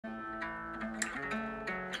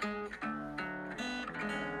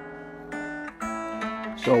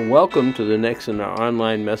So welcome to the next in our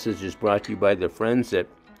online messages brought to you by the friends at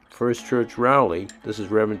First Church Rowley. This is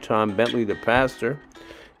Reverend Tom Bentley, the pastor,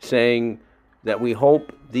 saying that we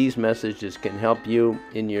hope these messages can help you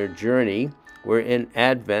in your journey. We're in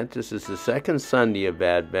Advent. This is the second Sunday of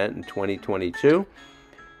Advent in 2022,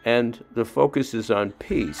 and the focus is on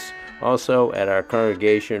peace. Also, at our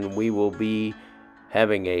congregation, we will be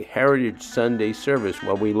having a Heritage Sunday service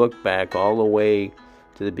where we look back all the way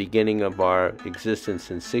to the beginning of our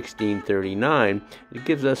existence in 1639. It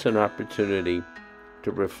gives us an opportunity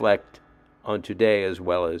to reflect on today as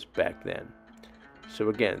well as back then. So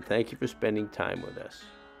again, thank you for spending time with us.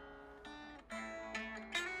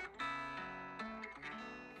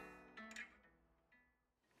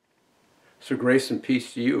 So grace and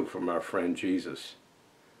peace to you from our friend Jesus.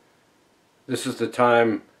 This is the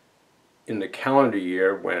time in the calendar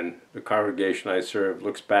year when the congregation I serve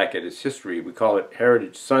looks back at its history. We call it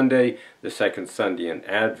Heritage Sunday, the second Sunday in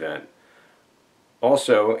Advent.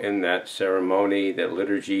 Also, in that ceremony, that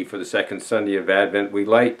liturgy for the second Sunday of Advent, we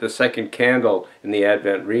light the second candle in the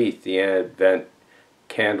Advent wreath, the Advent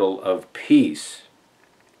candle of peace.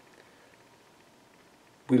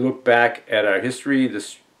 We look back at our history.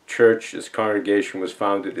 This church, this congregation, was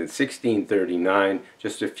founded in 1639,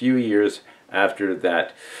 just a few years after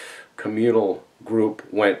that communal group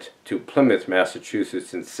went to Plymouth,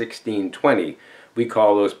 Massachusetts in 1620. We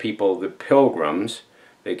call those people the Pilgrims.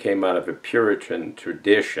 They came out of a Puritan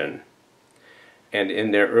tradition. And in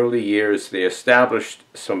their early years, they established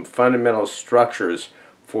some fundamental structures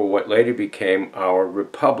for what later became our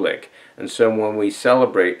republic. And so when we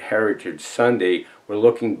celebrate Heritage Sunday, we're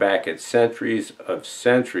looking back at centuries of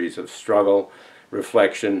struggle,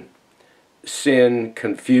 reflection, sin,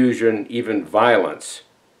 confusion, even violence.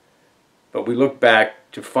 But we look back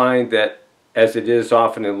to find that, as it is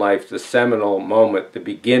often in life, the seminal moment, the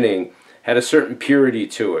beginning, had a certain purity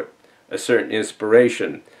to it, a certain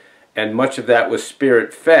inspiration, and much of that was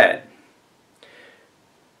spirit-fed.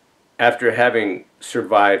 After having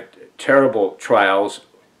survived terrible trials,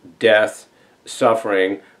 death,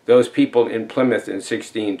 suffering, those people in Plymouth in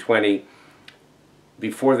 1620,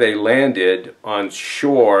 before they landed on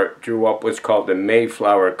shore, drew up what's called the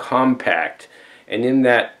Mayflower Compact. And in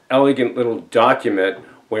that elegant little document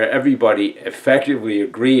where everybody effectively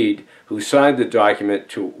agreed who signed the document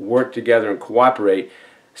to work together and cooperate,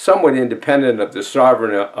 somewhat independent of the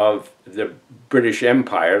sovereign of the British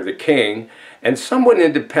Empire, the king, and somewhat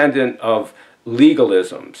independent of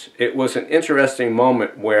legalisms. It was an interesting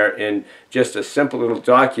moment where in just a simple little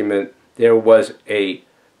document there was a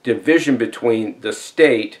division between the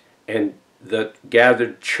state and the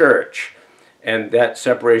gathered church. And that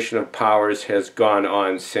separation of powers has gone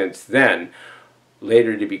on since then,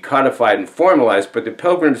 later to be codified and formalized. But the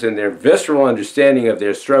Pilgrims, in their visceral understanding of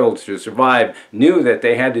their struggle to survive, knew that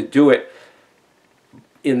they had to do it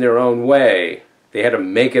in their own way. They had to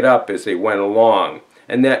make it up as they went along.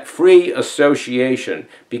 And that free association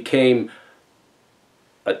became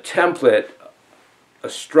a template,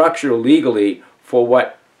 a structure legally for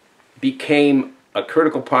what became a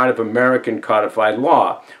critical part of American codified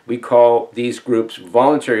law. We call these groups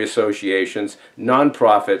voluntary associations,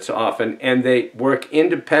 non-profits often, and they work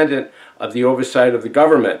independent of the oversight of the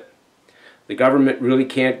government. The government really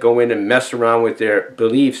can't go in and mess around with their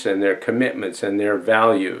beliefs and their commitments and their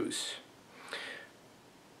values.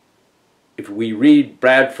 If we read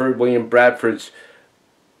William Bradford's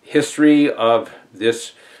history of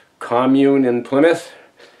this commune in Plymouth,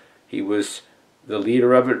 he was the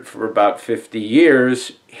leader of it for about 50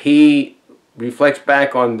 years, he reflects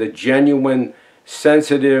back on the genuine,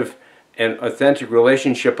 sensitive, and authentic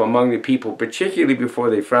relationship among the people, particularly before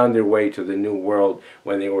they found their way to the New World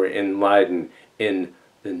when they were in Leiden in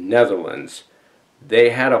the Netherlands. They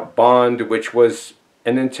had a bond which was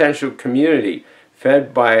an intentional community,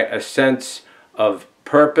 fed by a sense of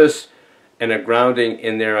purpose and a grounding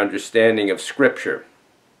in their understanding of Scripture.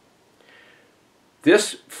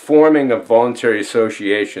 This forming of voluntary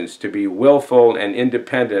associations to be willful and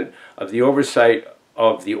independent of the oversight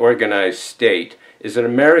of the organized state is an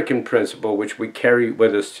American principle which we carry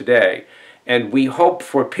with us today. And we hope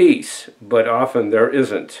for peace, but often there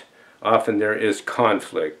isn't. Often there is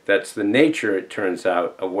conflict. That's the nature, it turns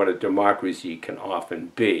out, of what a democracy can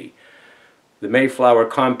often be. The Mayflower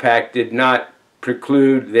Compact did not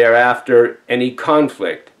preclude thereafter any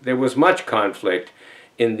conflict. There was much conflict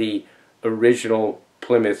in the original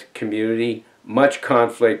Plymouth community, much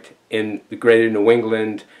conflict in the greater New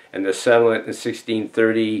England and the settlement in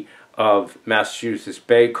 1630 of Massachusetts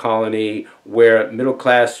Bay Colony, where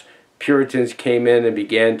middle-class Puritans came in and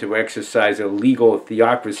began to exercise a legal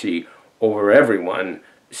theocracy over everyone,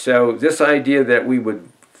 So this idea that we would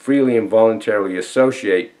freely and voluntarily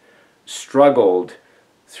associate struggled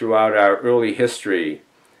throughout our early history,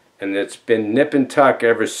 and it's been nip and tuck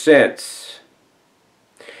ever since.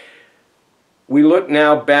 We look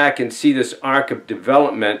now back and see this arc of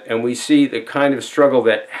development, and we see the kind of struggle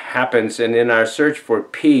that happens, and in our search for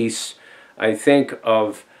peace, I think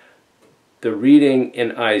of the reading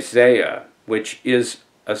in Isaiah, which is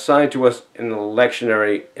assigned to us in the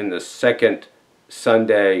lectionary in the second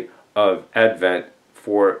Sunday of Advent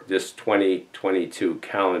for this 2022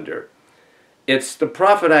 calendar. It's the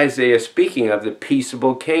prophet Isaiah speaking of the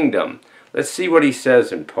peaceable kingdom. Let's see what he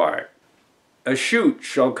says in part. A shoot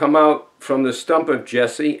shall come out from the stump of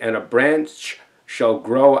Jesse, and a branch shall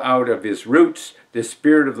grow out of his roots. The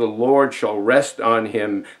Spirit of the Lord shall rest on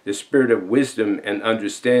him, the Spirit of wisdom and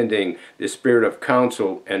understanding, the Spirit of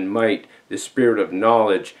counsel and might, the Spirit of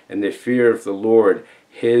knowledge and the fear of the Lord.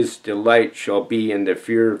 His delight shall be in the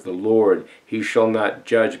fear of the Lord. He shall not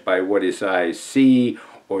judge by what his eyes see,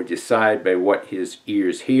 or decide by what his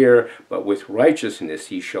ears hear, but with righteousness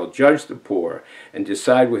he shall judge the poor, and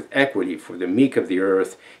decide with equity for the meek of the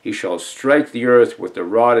earth. He shall strike the earth with the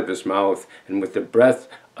rod of his mouth, and with the breath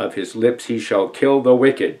of his lips he shall kill the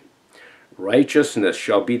wicked. Righteousness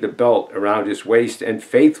shall be the belt around his waist, and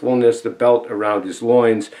faithfulness the belt around his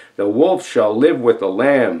loins. The wolf shall live with the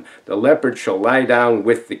lamb, the leopard shall lie down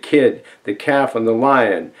with the kid, the calf and the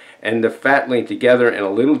lion, and the fatling together, and a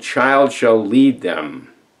little child shall lead them.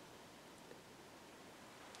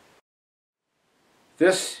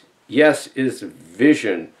 This, yes, is a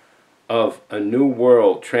vision of a new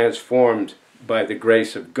world transformed by the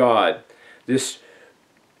grace of God. This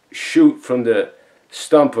shoot from the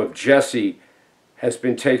stump of Jesse has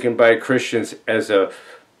been taken by Christians as a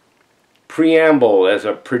preamble, as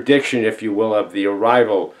a prediction, if you will, of the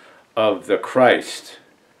arrival of the Christ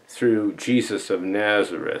through Jesus of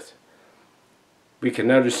Nazareth. We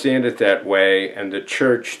can understand it that way, and the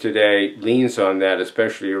church today leans on that,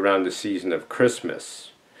 especially around the season of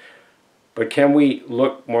Christmas. But can we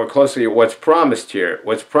look more closely at what's promised here?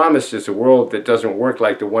 What's promised is a world that doesn't work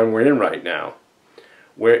like the one we're in right now,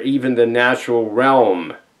 where even the natural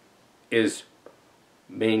realm is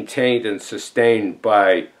maintained and sustained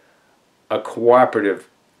by a cooperative,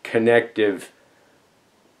 connective,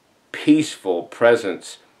 peaceful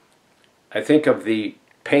presence. I think of the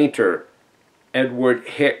painter Edward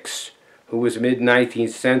Hicks, who was a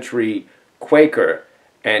mid-19th century Quaker,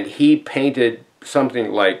 and he painted something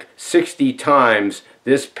like 60 times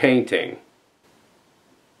this painting.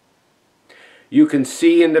 You can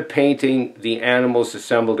see in the painting the animals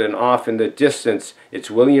assembled, and off in the distance it's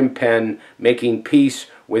William Penn making peace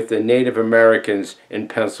with the Native Americans in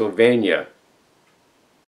Pennsylvania.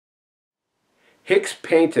 Hicks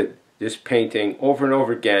painted this painting over and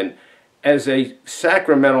over again as a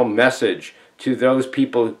sacramental message to those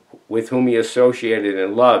people with whom he associated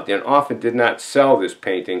and loved, and often did not sell this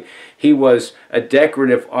painting. He was a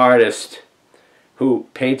decorative artist who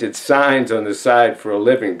painted signs on the side for a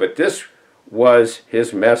living, but this was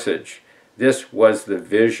his message. This was the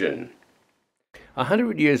vision.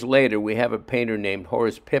 100 years later, we have a painter named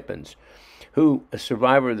Horace Pippins, who, a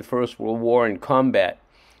survivor of the First World War in combat,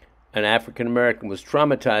 an African American, was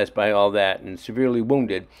traumatized by all that and severely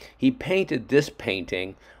wounded. He painted this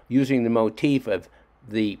painting using the motif of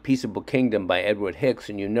the Peaceable Kingdom by Edward Hicks,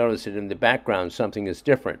 and you notice that in the background something is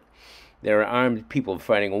different. There are armed people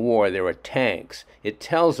fighting a war. There are tanks. It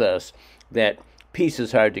tells us that peace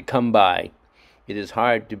is hard to come by. It is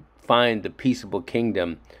hard to find the peaceable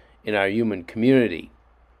kingdom in our human community.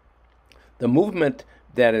 The movement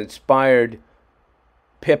that inspired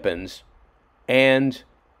Pippins, and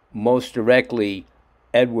most directly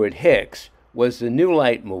Edward Hicks, was the New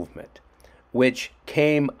Light movement, which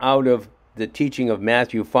came out of the teaching of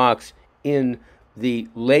Matthew Fox in the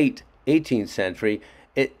late 18th century.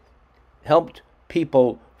 It helped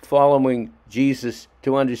people following Jesus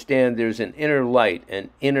to understand there's an inner light, an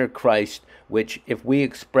inner Christ, which if we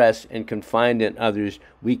express and can find in others,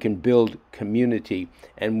 we can build community,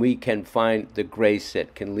 and we can find the grace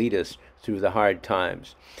that can lead us through the hard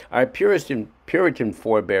times. Our Puritan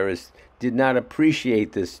forebears did not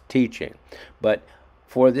appreciate this teaching, but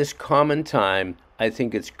for this common time, I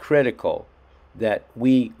think it's critical that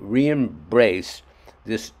we re-embrace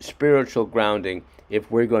this spiritual grounding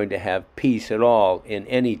if we're going to have peace at all in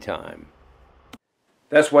any time.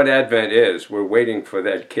 That's what Advent is. We're waiting for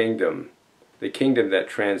that kingdom, the kingdom that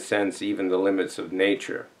transcends even the limits of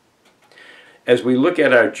nature. As we look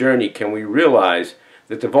at our journey, can we realize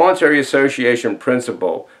that the voluntary association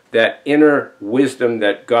principle, that inner wisdom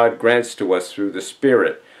that God grants to us through the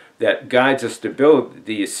Spirit, that guides us to build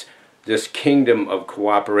these this kingdom of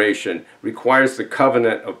cooperation requires the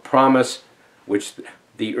covenant of promise, which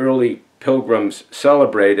the early pilgrims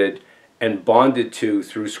celebrated and bonded to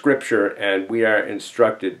through Scripture, and we are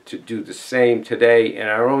instructed to do the same today in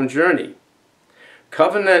our own journey.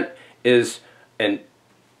 Covenant is an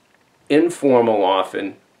informal,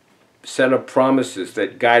 often, set of promises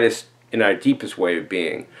that guide us in our deepest way of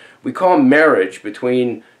being. We call marriage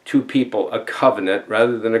between two people a covenant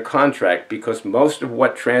rather than a contract, because most of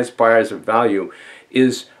what transpires of value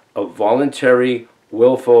is a voluntary,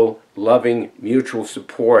 willful, loving, mutual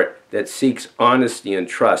support that seeks honesty and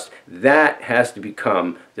trust. That has to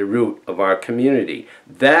become the root of our community.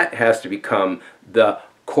 That has to become the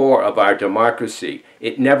core of our democracy.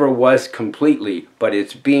 It never was completely, but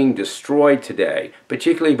it's being destroyed today,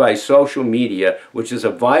 particularly by social media, which is a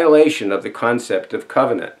violation of the concept of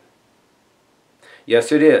covenant.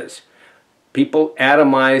 Yes, it is. People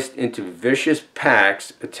atomized into vicious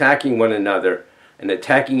packs, attacking one another and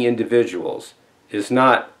attacking individuals, is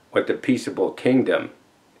not what the peaceable kingdom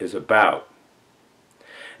is about.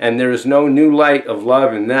 And there is no new light of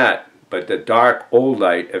love in that, but the dark old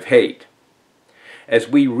light of hate. As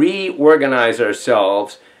we reorganize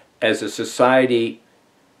ourselves as a society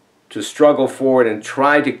to struggle forward and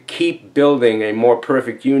try to keep building a more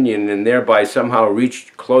perfect union and thereby somehow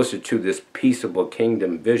reach closer to this peaceable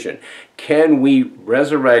kingdom vision, can we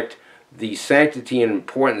resurrect the sanctity and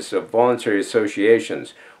importance of voluntary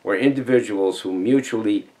associations, where individuals who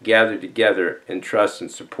mutually gather together in trust and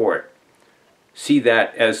support see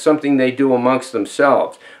that as something they do amongst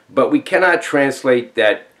themselves? But we cannot translate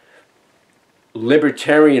that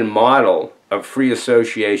libertarian model of free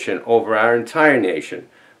association over our entire nation.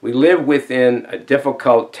 We live within a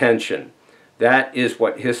difficult tension. That is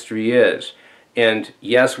what history is. And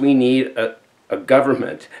yes, we need a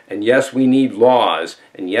government, and yes, we need laws,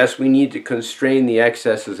 and yes, we need to constrain the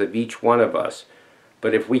excesses of each one of us.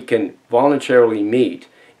 But if we can voluntarily meet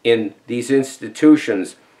in these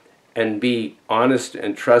institutions and be honest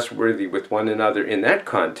and trustworthy with one another in that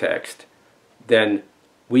context, then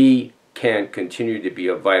we can continue to be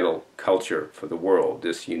a vital culture for the world,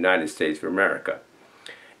 this United States of America.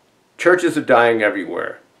 Churches are dying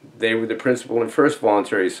everywhere. They were the principal and first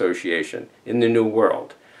voluntary association in the New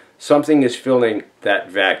World. Something is filling that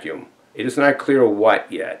vacuum. It is not clear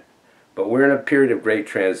what yet, but we're in a period of great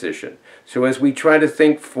transition. So as we try to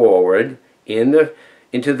think forward into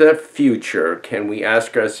the future, can we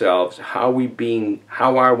ask ourselves, how are we being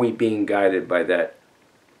guided by that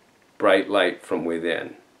bright light from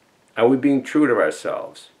within? Are we being true to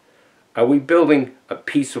ourselves? Are we building a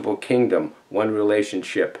peaceable kingdom, one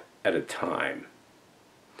relationship at a time?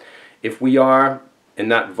 If we are, and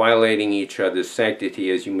not violating each other's sanctity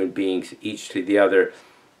as human beings, each to the other,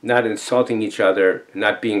 not insulting each other,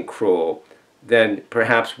 not being cruel, then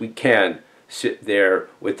perhaps we can sit there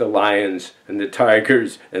with the lions and the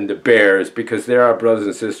tigers and the bears, because they're our brothers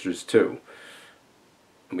and sisters too.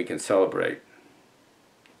 And we can celebrate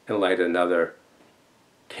and light another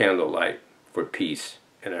candlelight for peace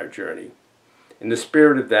in our journey. In the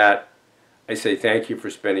spirit of that, I say thank you for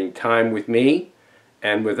spending time with me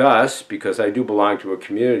and with us, because I do belong to a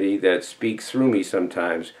community that speaks through me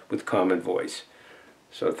sometimes with common voice.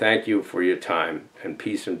 So thank you for your time, and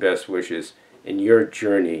peace and best wishes in your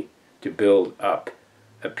journey to build up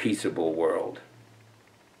a peaceable world.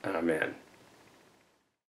 Amen.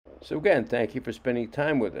 So again, thank you for spending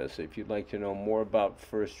time with us. If you'd like to know more about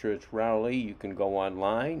First Church Rowley, you can go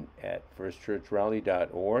online at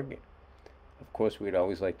firstchurchrowley.org. Of course, we'd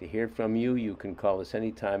always like to hear from you. You can call us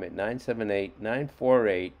anytime at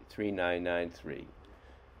 978-948-3993.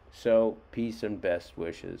 So, peace and best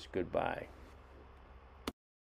wishes. Goodbye.